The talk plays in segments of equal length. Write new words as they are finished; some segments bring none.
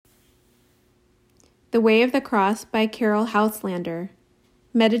The Way of the Cross by Caryll Houselander.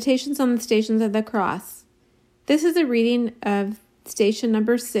 Meditations on the Stations of the Cross. This is a reading of station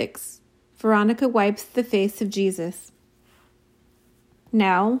number 6. Veronica wipes the face of Jesus.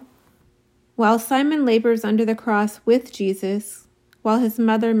 Now, while Simon labors under the cross with Jesus, while his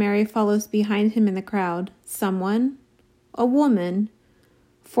mother Mary follows behind him in the crowd, someone, a woman,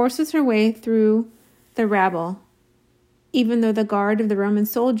 forces her way through the rabble, even though the guard of the Roman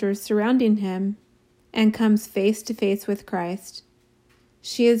soldiers surrounding him, and comes face to face with Christ.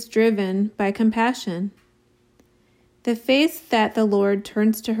 She is driven by compassion. The face that the Lord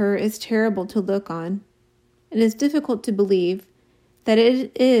turns to her is terrible to look on. It is difficult to believe that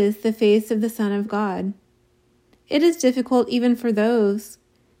it is the face of the Son of God. It is difficult even for those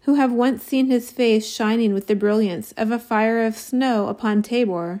who have once seen his face shining with the brilliance of a fire of snow upon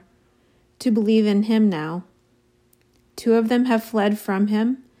Tabor to believe in him now. 2 of them have fled from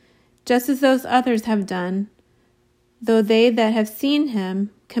him, just as those others have done, though they that have seen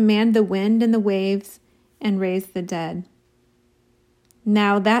him command the wind and the waves and raise the dead.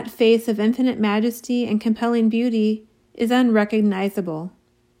 Now that face of infinite majesty and compelling beauty is unrecognizable.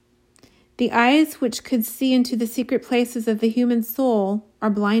 The eyes which could see into the secret places of the human soul are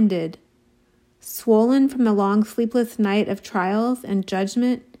blinded, swollen from the long sleepless night of trials and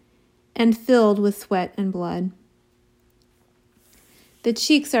judgment, and filled with sweat and blood. The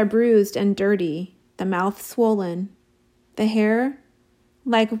cheeks are bruised and dirty, the mouth swollen. The hair,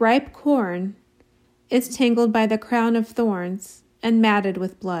 like ripe corn, is tangled by the crown of thorns and matted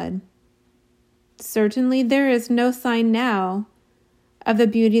with blood. Certainly there is no sign now of the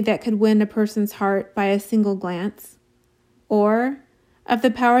beauty that could win a person's heart by a single glance, or of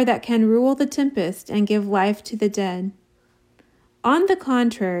the power that can rule the tempest and give life to the dead. On the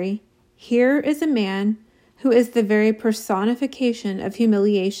contrary, here is a man who is the very personification of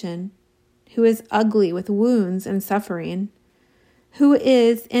humiliation, who is ugly with wounds and suffering, who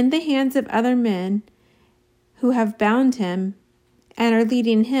is in the hands of other men who have bound him and are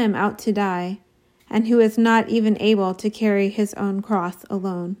leading him out to die, and who is not even able to carry his own cross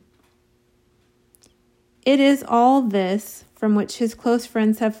alone. It is all this from which his close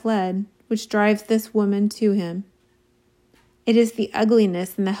friends have fled, which drives this woman to him. It is the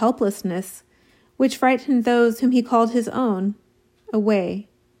ugliness and the helplessness which frightened those whom he called his own away,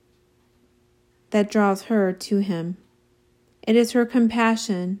 that draws her to him. It is her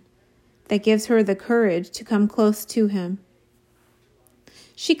compassion that gives her the courage to come close to him.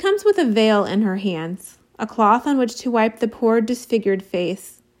 She comes with a veil in her hands, a cloth on which to wipe the poor disfigured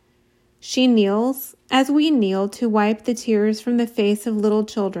face. She kneels, as we kneel, to wipe the tears from the face of little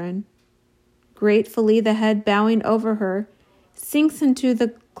children. Gratefully, the head bowing over her sinks into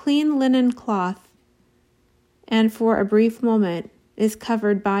the clean linen cloth, and for a brief moment is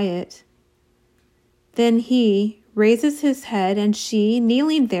covered by it. Then he raises his head, and she,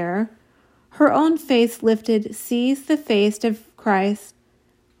 kneeling there, her own face lifted, sees the face of Christ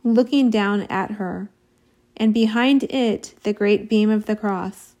looking down at her, and behind it the great beam of the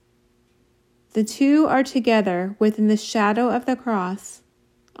cross. The 2 are together within the shadow of the cross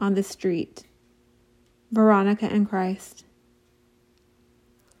on the street, Veronica and Christ.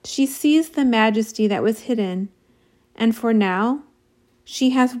 She sees the majesty that was hidden, and for now,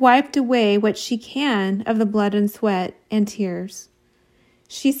 she has wiped away what she can of the blood and sweat and tears.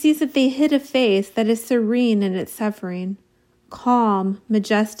 She sees that they hid a face that is serene in its suffering, calm,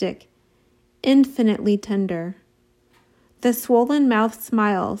 majestic, infinitely tender. The swollen mouth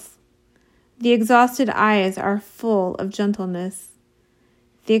smiles. The exhausted eyes are full of gentleness.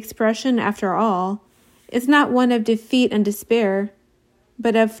 The expression, after all, is not one of defeat and despair,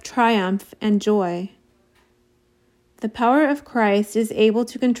 but of triumph and joy. The power of Christ is able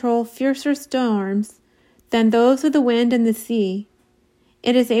to control fiercer storms than those of the wind and the sea.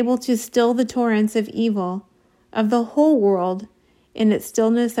 It is able to still the torrents of evil of the whole world in its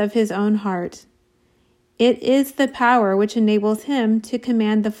stillness of his own heart. It is the power which enables him to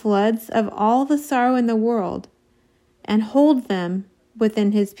command the floods of all the sorrow in the world and hold them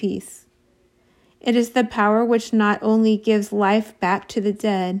within his peace. It is the power which not only gives life back to the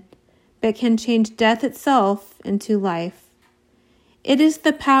dead, but can change death itself into life. It is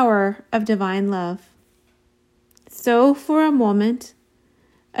the power of divine love. So, for a moment,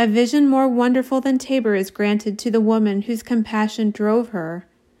 a vision more wonderful than Tabor is granted to the woman whose compassion drove her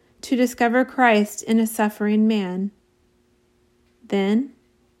to discover Christ in a suffering man. Then,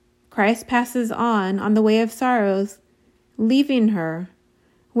 Christ passes on the way of sorrows, leaving her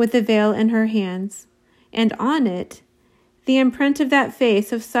with the veil in her hands, and on it, the imprint of that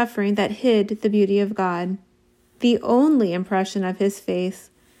face of suffering that hid the beauty of God, the only impression of his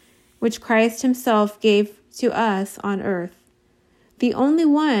face which Christ himself gave to us on earth, the only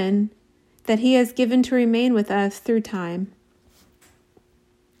one that he has given to remain with us through time.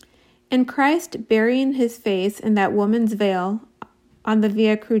 In Christ burying his face in that woman's veil on the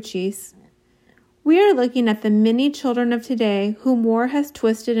Via Crucis, we are looking at the many children of today whom war has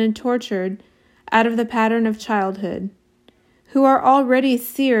twisted and tortured out of the pattern of childhood, who are already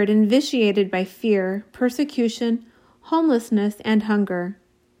seared and vitiated by fear, persecution, homelessness, and hunger.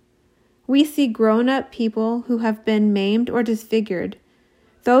 We see grown-up people who have been maimed or disfigured,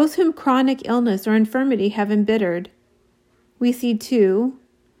 those whom chronic illness or infirmity have embittered. We see, too,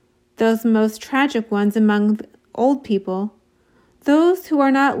 those most tragic ones among old people, those who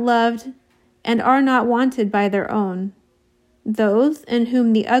are not loved and are not wanted by their own, those in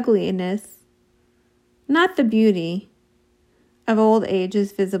whom the ugliness, not the beauty, of old age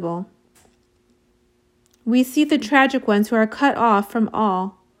is visible. We see the tragic ones who are cut off from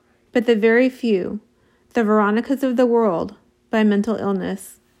all, but the very few, the Veronicas of the world, by mental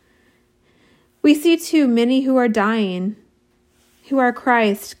illness. We see too many who are dying, who are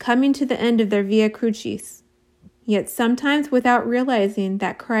Christ coming to the end of their Via Crucis, yet sometimes without realizing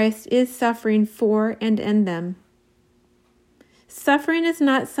that Christ is suffering for and in them. Suffering is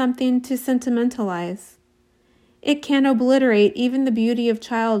not something to sentimentalize. It can obliterate even the beauty of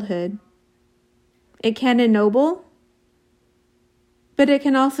childhood. It can ennoble, but it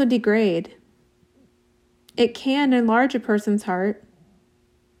can also degrade. It can enlarge a person's heart,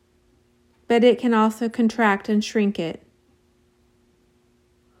 but it can also contract and shrink it.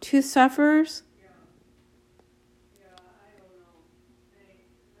 To sufferers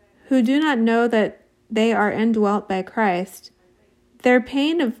who do not know that they are indwelt by Christ, their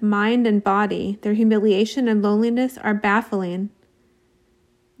pain of mind and body, their humiliation and loneliness are baffling.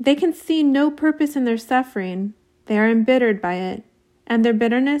 They can see no purpose in their suffering. They are embittered by it, and their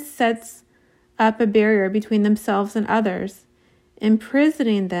bitterness sets up a barrier between themselves and others,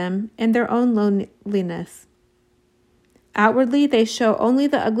 imprisoning them in their own loneliness. Outwardly, they show only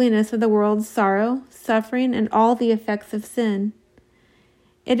the ugliness of the world's sorrow, suffering, and all the effects of sin.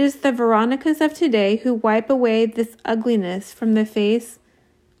 It is the Veronicas of today who wipe away this ugliness from the face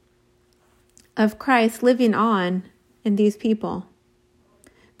of Christ living on in these people.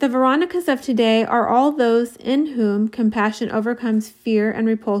 The Veronicas of today are all those in whom compassion overcomes fear and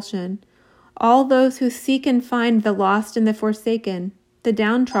repulsion, all those who seek and find the lost and the forsaken, the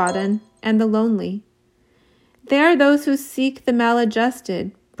downtrodden and the lonely. They are those who seek the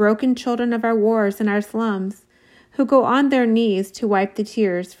maladjusted, broken children of our wars and our slums, who go on their knees to wipe the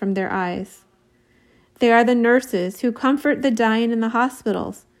tears from their eyes. They are the nurses who comfort the dying in the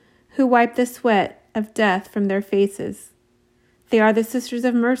hospitals, who wipe the sweat of death from their faces. They are the sisters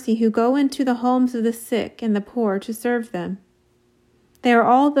of mercy who go into the homes of the sick and the poor to serve them. They are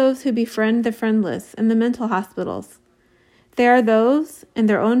all those who befriend the friendless in the mental hospitals. They are those, in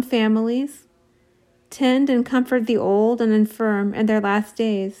their own families, tend and comfort the old and infirm in their last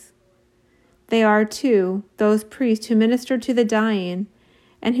days. They are, too, those priests who minister to the dying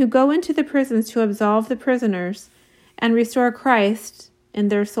and who go into the prisons to absolve the prisoners and restore Christ in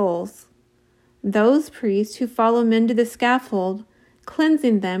their souls. Those priests who follow men to the scaffold,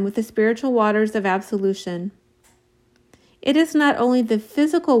 cleansing them with the spiritual waters of absolution. It is not only the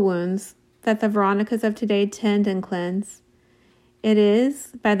physical wounds that the Veronicas of today tend and cleanse. It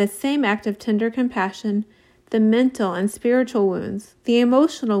is, by the same act of tender compassion, the mental and spiritual wounds, the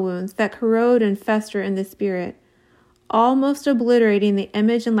emotional wounds that corrode and fester in the spirit, almost obliterating the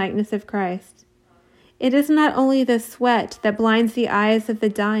image and likeness of Christ. It is not only the sweat that blinds the eyes of the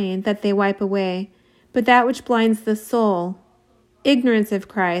dying that they wipe away, but that which blinds the soul, ignorance of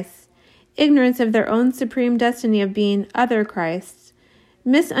Christ, ignorance of their own supreme destiny of being other Christs,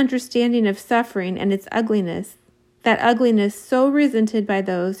 misunderstanding of suffering and its ugliness, that ugliness so resented by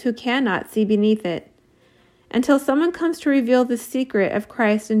those who cannot see beneath it. Until someone comes to reveal the secret of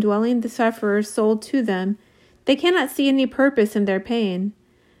Christ indwelling the sufferer's soul to them, they cannot see any purpose in their pain.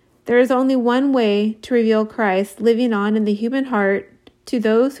 There is only one way to reveal Christ living on in the human heart to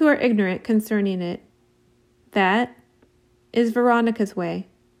those who are ignorant concerning it. That is Veronica's way,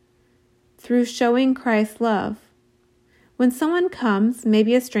 through showing Christ's love. When someone comes,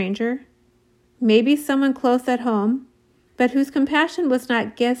 maybe a stranger, maybe someone close at home, but whose compassion was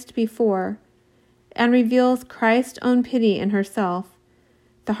not guessed before, and reveals Christ's own pity in herself,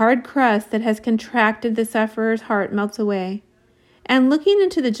 the hard crust that has contracted the sufferer's heart melts away, and looking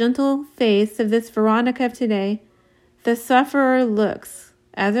into the gentle face of this Veronica of today, the sufferer looks,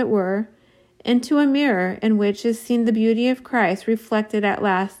 as it were, into a mirror in which is seen the beauty of Christ reflected at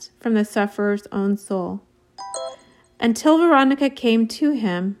last from the sufferer's own soul. Until Veronica came to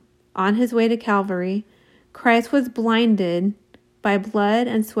him, on his way to Calvary, Christ was blinded by blood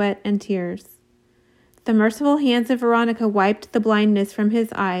and sweat and tears. The merciful hands of Veronica wiped the blindness from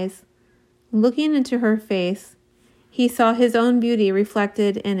his eyes. Looking into her face, he saw his own beauty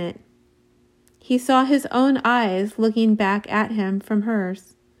reflected in it. He saw his own eyes looking back at him from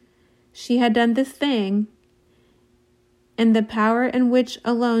hers. She had done this thing in the power in which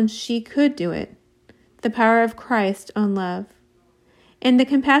alone she could do it, the power of Christ's own love. In the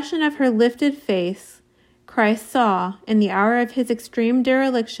compassion of her lifted face, Christ saw, in the hour of his extreme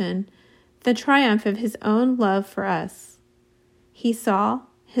dereliction, the triumph of his own love for us. He saw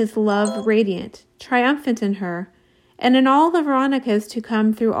his love radiant, triumphant in her, and in all the Veronicas to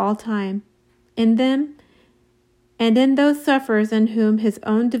come through all time, in them and in those sufferers in whom his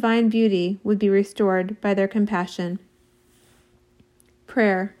own divine beauty would be restored by their compassion.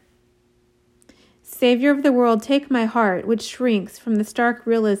 Prayer. Savior of the world, take my heart, which shrinks from the stark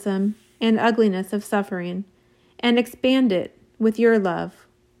realism and ugliness of suffering, and expand it with your love.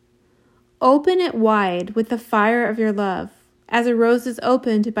 Open it wide with the fire of your love, as a rose is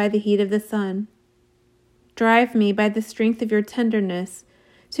opened by the heat of the sun. Drive me by the strength of your tenderness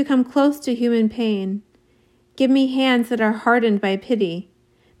to come close to human pain. Give me hands that are hardened by pity,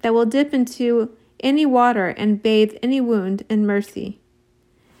 that will dip into any water and bathe any wound in mercy.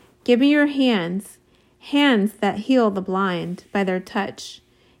 Give me your hands, hands that heal the blind by their touch,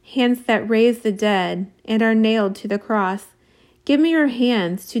 hands that raise the dead and are nailed to the cross. Give me your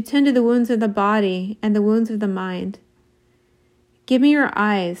hands to tend to the wounds of the body and the wounds of the mind. Give me your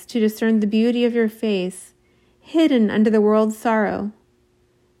eyes to discern the beauty of your face, hidden under the world's sorrow.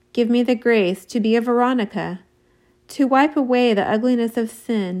 Give me the grace to be a Veronica, to wipe away the ugliness of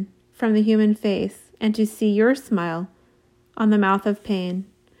sin from the human face, and to see your smile on the mouth of pain,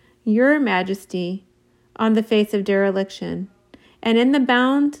 your majesty on the face of dereliction, and in the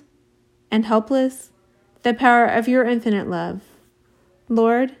bound and helpless, the power of your infinite love.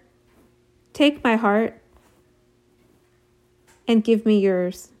 Lord, take my heart and give me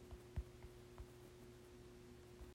yours.